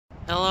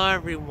Hello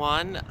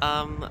everyone.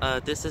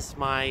 This is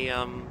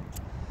my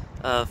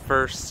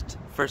first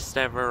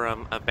ever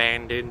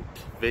abandoned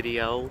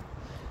video.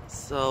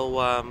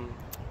 So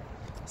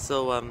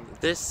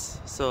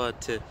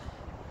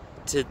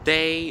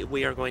today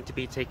we are going to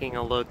be taking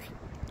a look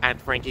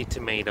at Franky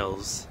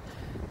Tomatoes.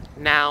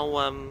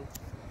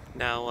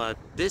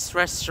 This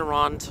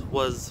restaurant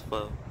was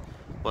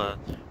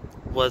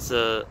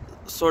a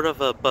sort of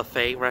a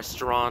buffet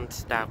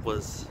restaurant that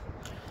was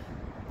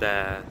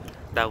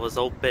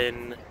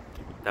open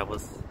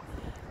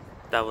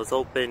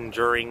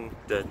during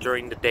the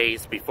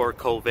days before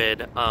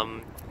COVID.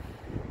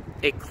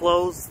 It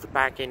closed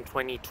back in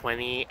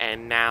 2020,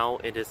 and now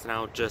it is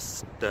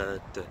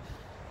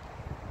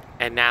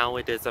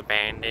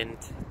abandoned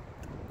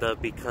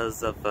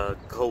because of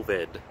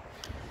COVID.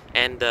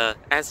 And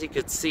as you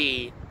could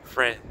see,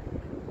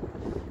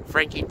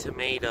 Franky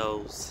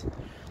Tomatoes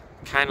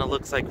kind of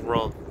looks like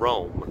Rome.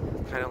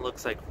 Kind of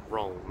looks like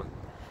Rome.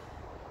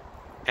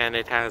 And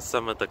it has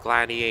some of the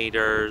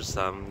gladiators.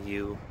 A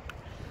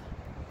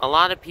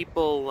lot of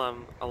people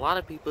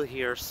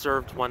here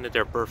served one of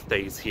their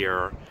birthdays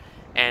here,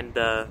 and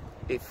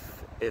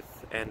if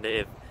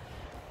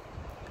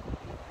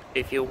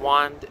you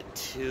want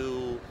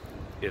to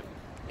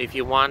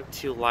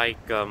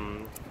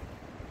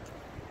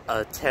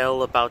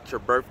tell about your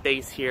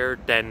birthdays here,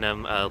 then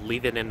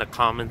leave it in the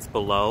comments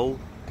below.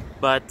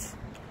 But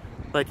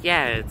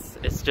yeah,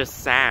 it's just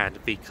sad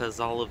because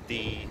all of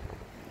the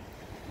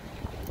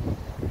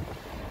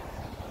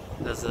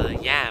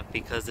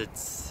because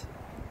it's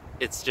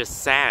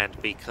just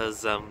sad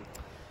because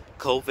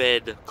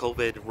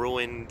COVID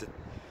ruined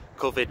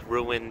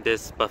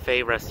this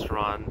buffet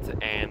restaurant,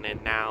 and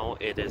now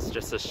it is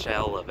just a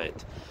shell of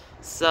it.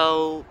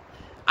 So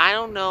I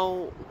don't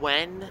know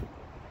when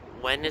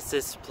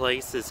this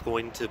place is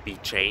going to be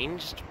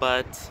changed,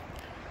 but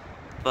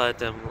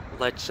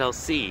let's shall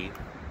see.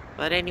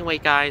 But anyway,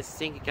 guys,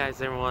 thank you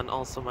guys everyone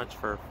all so much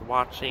for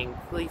watching.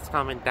 Please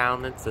comment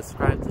down and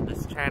subscribe to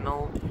this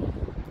channel.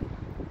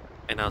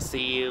 And I'll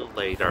see you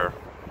later.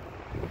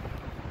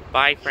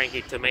 Bye,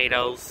 Franky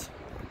Tomatoes.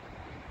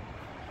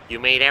 You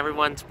made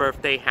everyone's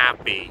birthday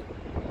happy.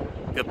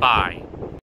 Goodbye.